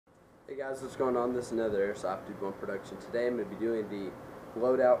Hey guys, what's going on? This is another Airsoft Dude 1 production. Today I'm going to be doing the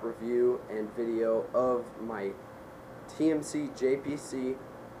loadout review and video of my TMC JPC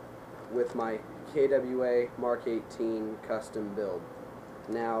with my KWA Mark 18 custom build.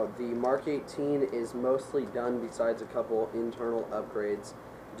 Now the Mark 18 is mostly done besides a couple internal upgrades.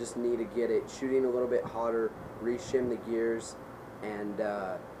 Just need to get it shooting a little bit hotter, reshim the gears, and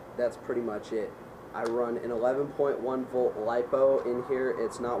that's pretty much it. I run an 11.1 volt LiPo in here.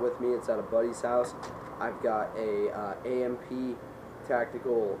 It's not with me, it's at a buddy's house. I've got a AMP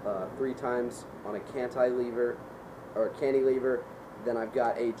tactical 3 times on a cantilever. Then I've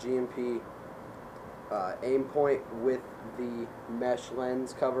got a GMP aim point with the mesh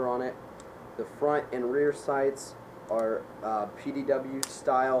lens cover on it. The front and rear sights are PDW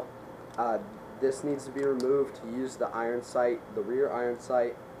style. This needs to be removed to use the iron sight, the rear iron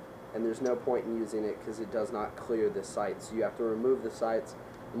sight, and there's no point in using it because it does not clear the sights. So you have to remove the sights.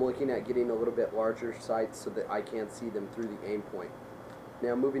 I'm looking at getting a little bit larger sights so that I can't see them through the aim point.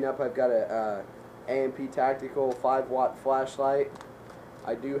 Now moving up, I've got a AMP tactical 5-watt flashlight.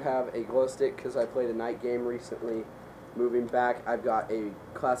 I do have a glow stick because I played a night game recently. Moving back, I've got a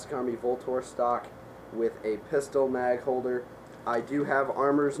Classic Army Voltor stock with a pistol mag holder. I do have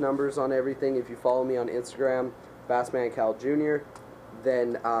Armor's numbers on everything. If you follow me on Instagram, Bassman Cal Jr.,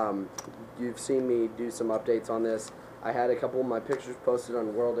 then you've seen me do some updates on this. I had a couple of my pictures posted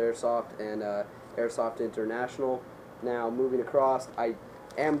on World Airsoft and Airsoft International. Now moving across, I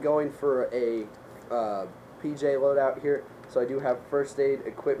am going for a PJ loadout here, so I do have first aid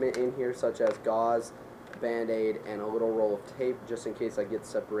equipment in here such as gauze, band-aid, and a little roll of tape just in case I get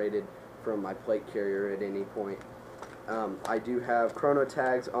separated from my plate carrier at any point. I do have chrono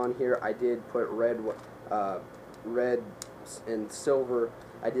tags on here. I did put red and silver.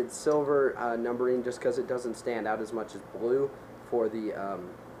 I did silver numbering just because it doesn't stand out as much as blue for the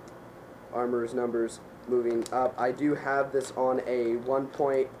Armor's numbers. Moving up, I do have this on a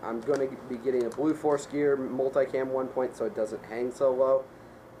 1-point. I'm going to be getting a blue force gear multicam 1-point so it doesn't hang so low,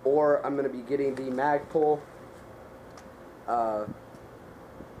 or I'm going to be getting the Magpul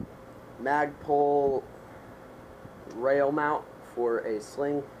rail mount for a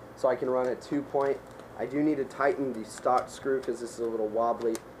sling so I can run a 2-point. I do need to tighten the stock screw because this is a little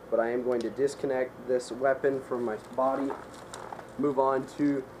wobbly, but I am going to disconnect this weapon from my body. Move on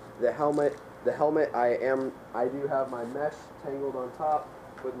to the helmet. The helmet, I do have my mesh tangled on top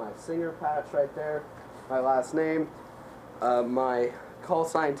with my Singer patch right there, my last name. My call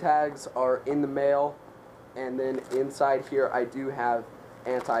sign tags are in the mail, and then inside here I do have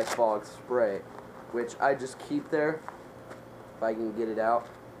anti-fog spray, which I just keep there if I can get it out.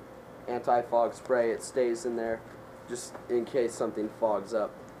 Anti-fog spray, it stays in there just in case something fogs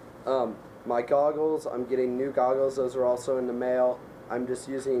up. My goggles, I'm getting new goggles. Those are also in the mail. I'm just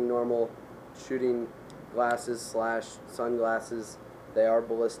using normal shooting glasses slash sunglasses. They are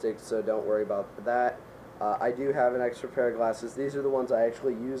ballistic, so don't worry about that. I do have an extra pair of glasses. These are the ones I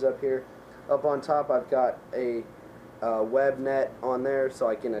actually use up here. Up on top I've got a web net on there so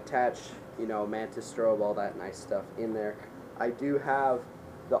I can attach, you know, mantis strobe, all that nice stuff in there. I do have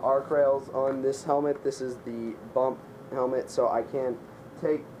the arc rails on this helmet. This is the bump helmet, so I can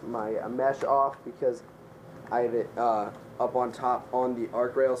take my mesh off because I have it up on top on the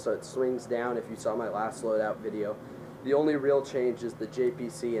arc rail so it swings down. If you saw my last loadout video, the only real change is the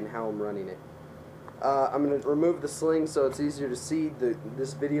JPC and how I'm running it. I'm going to remove the sling so it's easier to see.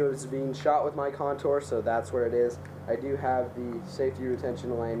 This video is being shot with my contour, so that's where it is. I do have the safety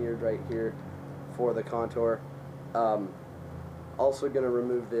retention lanyard right here for the contour. Also going to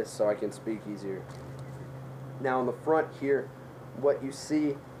remove this so I can speak easier. Now on the front here, what you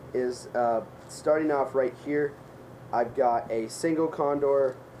see is starting off right here, I've got a single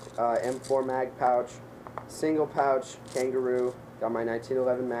Condor M4 mag pouch, single pouch Kangaroo, got my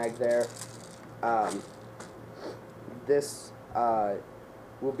 1911 mag there. This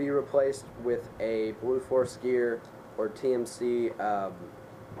will be replaced with a Blue Force gear or TMC,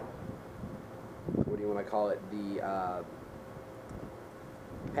 what do you want to call it, the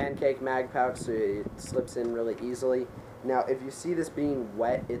pancake mag pouch, so it slips in really easily. Now if you see this being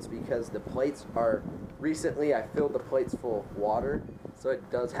wet, it's because the plates are, recently I filled the plates full of water, so it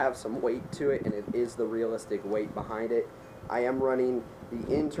does have some weight to it, and it is the realistic weight behind it. I am running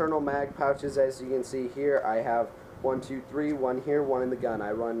the internal mag pouches. As you can see here, I have 1, 2, 3, one here, one in the gun.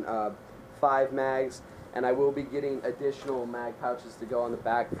 I run 5 mags, and I will be getting additional mag pouches to go on the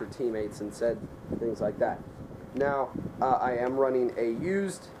back for teammates and said things like that. Now, I am running a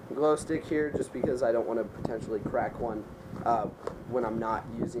used glow stick here just because I don't want to potentially crack one when I'm not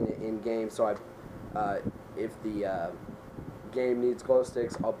using it in game. So if the game needs glow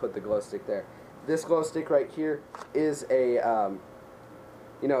sticks, I'll put the glow stick there. This glow stick right here is a,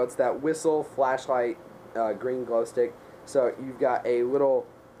 you know, it's that whistle flashlight green glow stick. So you've got a little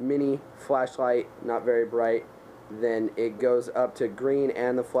mini flashlight, not very bright, then it goes up to green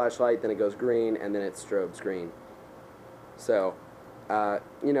and the flashlight, then it goes green, and then it strobes green. So,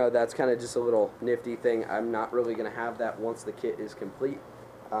 you know, that's kind of just a little nifty thing. I'm not really going to have that once the kit is complete,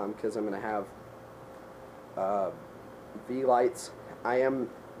 because I'm going to have V-lights. I am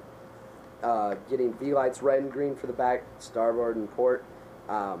getting V-lights red and green for the back, starboard and port,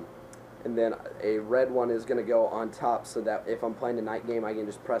 and then a red one is going to go on top so that if I'm playing a night game, I can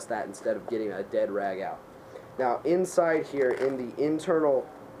just press that instead of getting a dead rag out. Now, inside here, in the internal,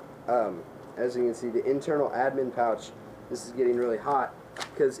 as you can see, the internal admin pouch, this is getting really hot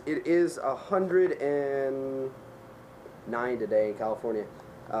because it is 109 today in California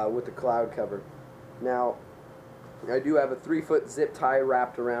with the cloud cover. Now, I do have a 3-foot zip tie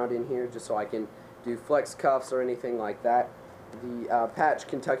wrapped around in here just so I can do flex cuffs or anything like that. The patch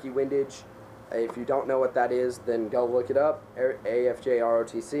Kentucky Windage, if you don't know what that is, then go look it up. AFJ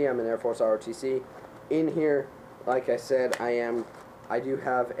ROTC, I'm an Air Force ROTC. In here, like I said, I do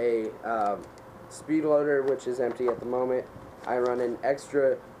have a speed loader, which is empty at the moment. I run an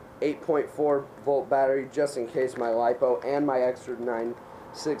extra 8.4 volt battery just in case my LiPo and my extra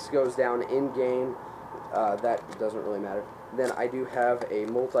 9.6 goes down in game. That doesn't really matter. Then I do have a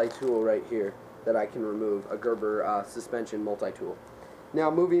multi-tool right here that I can remove, a Gerber suspension multi-tool. Now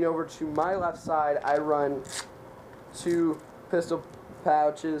moving over to my left side, I run 2 pistol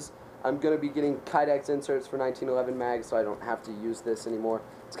pouches. I'm going to be getting Kydex inserts for 1911 mags, so I don't have to use this anymore.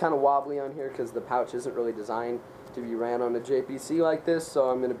 It's kind of wobbly on here because the pouch isn't really designed to be ran on a JPC like this, so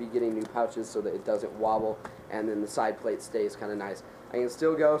I'm going to be getting new pouches so that it doesn't wobble, and then the side plate stays kind of nice. I can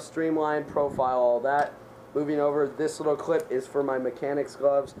still go streamline, profile, all that. Moving over, this little clip is for my mechanics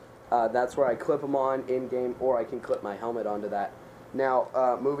gloves. That's where I clip them on in-game, or I can clip my helmet onto that.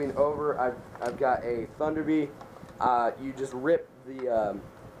 Now, moving over, I've got a Thunderbee. You just rip the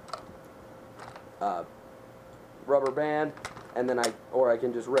rubber band, and then I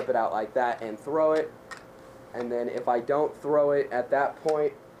can just rip it out like that and throw it. And then if I don't throw it at that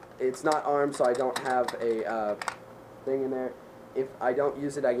point, it's not armed, so I don't have a thing in there. If I don't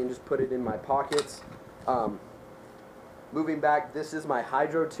use it, I can just put it in my pockets. Moving back, this is my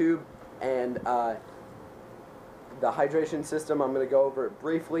hydro tube, and the hydration system, I'm going to go over it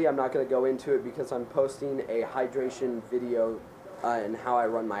briefly. I'm not going to go into it because I'm posting a hydration video and how I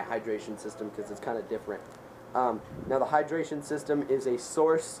run my hydration system because it's kind of different. Now the hydration system is a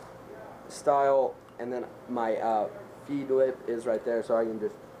source style, and then my feed lip is right there, so I can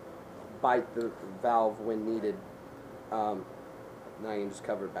just bite the valve when needed. Now I can just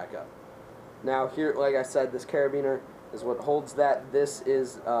cover it back up. Now here, like I said, this carabiner is what holds that. This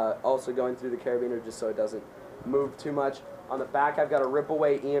is also going through the carabiner just so it doesn't move too much. On the back, I've got a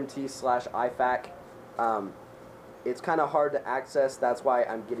rip-away EMT/IFAK. It's kind of hard to access. That's why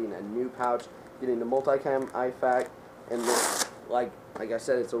I'm getting a new pouch, getting the Multicam IFAK, and this, like I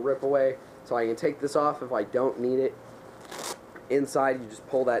said, it's a rip-away, so I can take this off if I don't need it. Inside, you just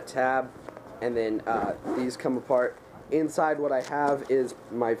pull that tab, and then these come apart. Inside, what I have is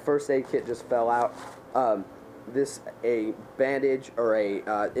my first aid kit just fell out. A bandage, or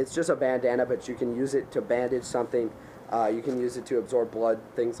it's just a bandana, but you can use it to bandage something. You can use it to absorb blood,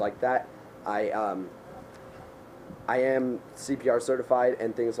 things like that. I am CPR certified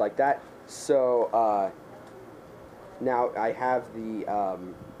and things like that. So now I have the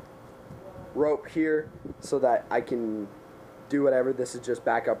rope here so that I can do whatever. This is just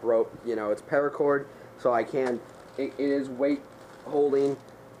backup rope. You know, it's paracord, so I can. It is weight holding.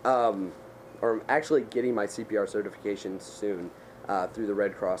 Or I'm actually getting my CPR certification soon through the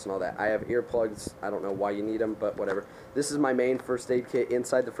Red Cross and all that. I have earplugs. I don't know why you need them, but whatever. This is my main first aid kit.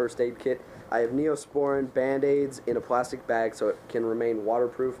 Inside the first aid kit, I have Neosporin Band-Aids in a plastic bag so it can remain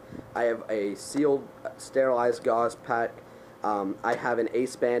waterproof. I have a sealed, sterilized gauze pack. I have an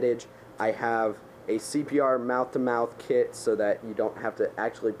ACE bandage. I have a CPR mouth-to-mouth kit so that you don't have to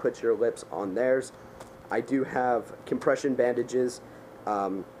actually put your lips on theirs. I do have compression bandages.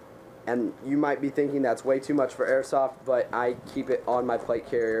 And you might be thinking that's way too much for Airsoft, but I keep it on my plate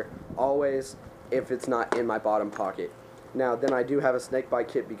carrier always if it's not in my bottom pocket. Now, then I do have a snake bite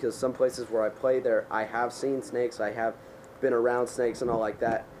kit because some places where I play there, I have seen snakes, I have been around snakes and all like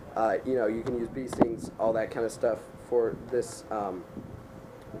that. You know, you can use bee stings, all that kind of stuff for this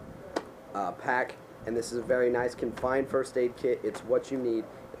pack. And this is a very nice confined first aid kit. It's what you need.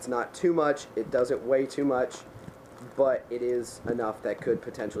 It's not too much. It doesn't weigh too much. But it is enough that could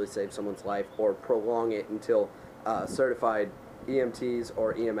potentially save someone's life or prolong it until certified EMTs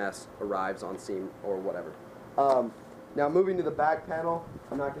or EMS arrives on scene or whatever. Now moving to the back panel,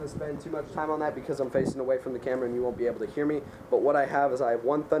 I'm not going to spend too much time on that because I'm facing away from the camera and you won't be able to hear me. But what I have is I have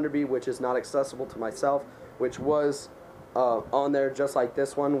one Thunderbee which is not accessible to myself, which was on there just like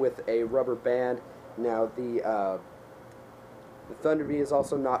this one with a rubber band. Now the Thunderbee is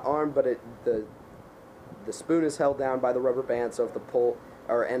also not armed, but the spoon is held down by the rubber band. So if the pull,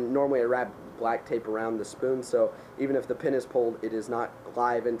 and normally I wrap black tape around the spoon, so even if the pin is pulled, it is not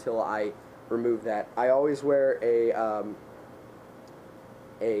live until I remove that. I always wear a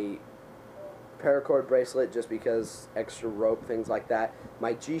paracord bracelet just because extra rope, things like that.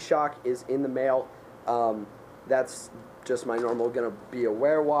 My G-Shock is in the mail. That's just my normal gonna be a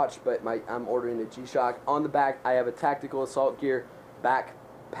wear watch, but I'm ordering a G-Shock. On the back, I have a tactical assault gear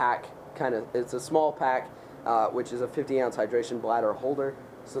backpack, it's a small pack, which is a 50-ounce hydration bladder holder,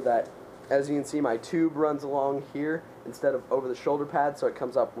 so that, as you can see, my tube runs along here instead of over the shoulder pad, so it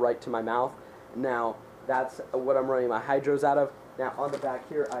comes up right to my mouth. Now, that's what I'm running my hydros out of. Now, on the back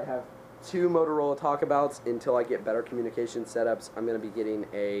here, I have two Motorola Talkabouts until I get better communication setups. I'm going to be getting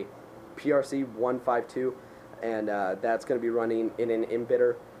a PRC 152, and that's going to be running in an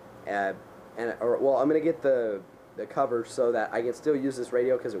emitter. I'm going to get the cover so that I can still use this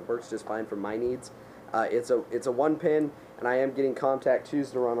radio because it works just fine for my needs. It's a one pin, and I am getting contact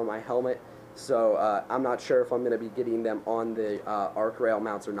 2s to run on my helmet. So I'm not sure if I'm going to be getting them on the arc rail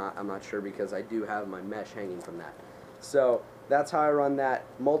mounts or not. I'm not sure because I do have my mesh hanging from that. So that's how I run that.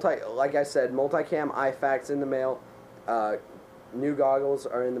 Like I said, Multicam IFAC's in the mail. New goggles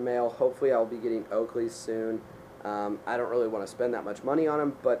are in the mail. Hopefully I'll be getting Oakleys soon. I don't really want to spend that much money on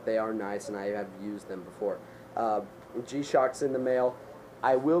them, but they are nice and I have used them before. G-Shock's in the mail.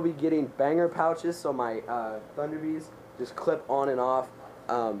 I will be getting banger pouches, so my Thunderbees just clip on and off.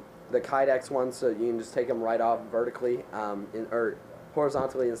 The Kydex ones, so you can just take them right off vertically, or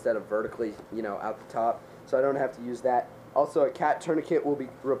horizontally instead of vertically, out the top. So I don't have to use that. Also, a cat tourniquet will be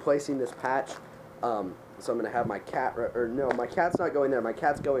replacing this patch. So I'm going to have my cat, no, my cat's not going there. My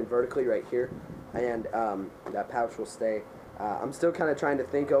cat's going vertically right here, and that pouch will stay. I'm still kind of trying to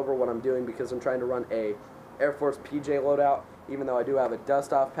think over what I'm doing because I'm trying to run a Air Force PJ loadout. Even though I do have a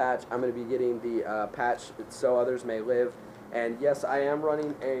dust-off patch, I'm going to be getting the patch So Others May Live. And yes, I am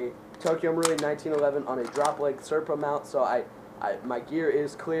running a Tokyo Marui 1911 on a drop leg Serpa mount, so my gear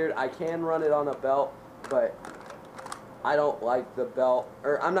is cleared. I can run it on a belt, but I don't like the belt,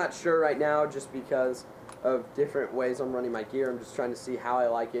 or I'm not sure right now just because of different ways I'm running my gear. I'm just trying to see how I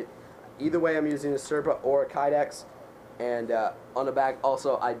like it. Either way, I'm using a Serpa or a Kydex. And on the back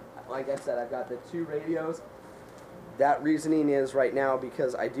also, like I said, I've got the two radios. That reasoning is right now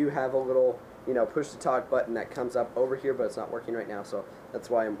because I do have a little push to talk button that comes up over here, but it's not working right now, so that's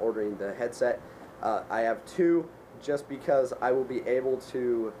why I'm ordering the headset. I have two just because I will be able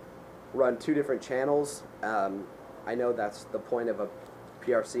to run two different channels. I know that's the point of a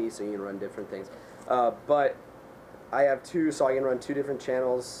PRC, so you can run different things. But I have two, so I can run two different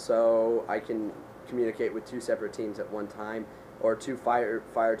channels, so I can communicate with two separate teams at one time, or two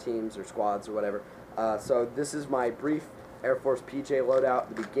fire teams or squads or whatever. So this is my brief Air Force PJ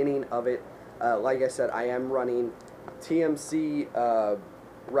loadout, the beginning of it. Like I said, I am running TMC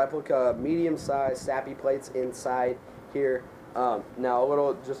replica medium-sized sappy plates inside here. Now a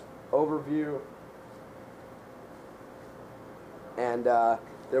little just overview, and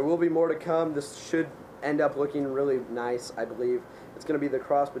there will be more to come. This should end up looking really nice, I believe. It's going to be the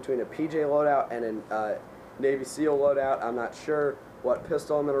cross between a PJ loadout and a Navy SEAL loadout. I'm not sure what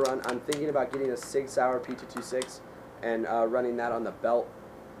pistol I'm going to run. I'm thinking about getting a Sig Sauer P226 and running that on the belt.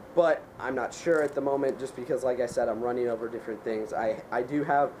 But I'm not sure at the moment just because, like I said, I'm running over different things. I do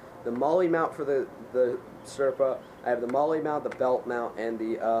have the Molly mount for the Serpa. I have the Molly mount, the belt mount, and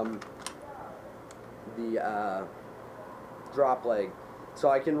the drop leg. So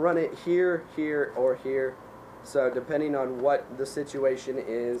I can run it here, here, or here. So depending on what the situation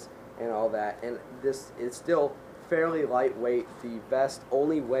is and all that. And this is still fairly lightweight. The vest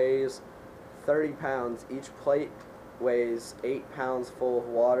only weighs 30 pounds. Each plate weighs 8 pounds full of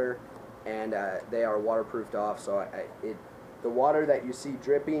water, and they are waterproofed off, so the water that you see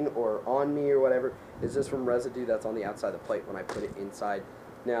dripping or on me or whatever is just from residue that's on the outside of the plate when I put it inside.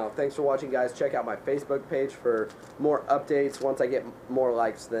 Now, thanks for watching, guys. Check out my Facebook page for more updates. Once I get more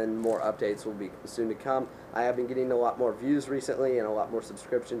likes, then more updates will be soon to come. I have been getting a lot more views recently and a lot more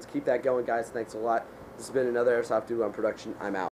subscriptions. Keep that going, guys. Thanks a lot. This has been another Airsoft Dude on production. I'm out.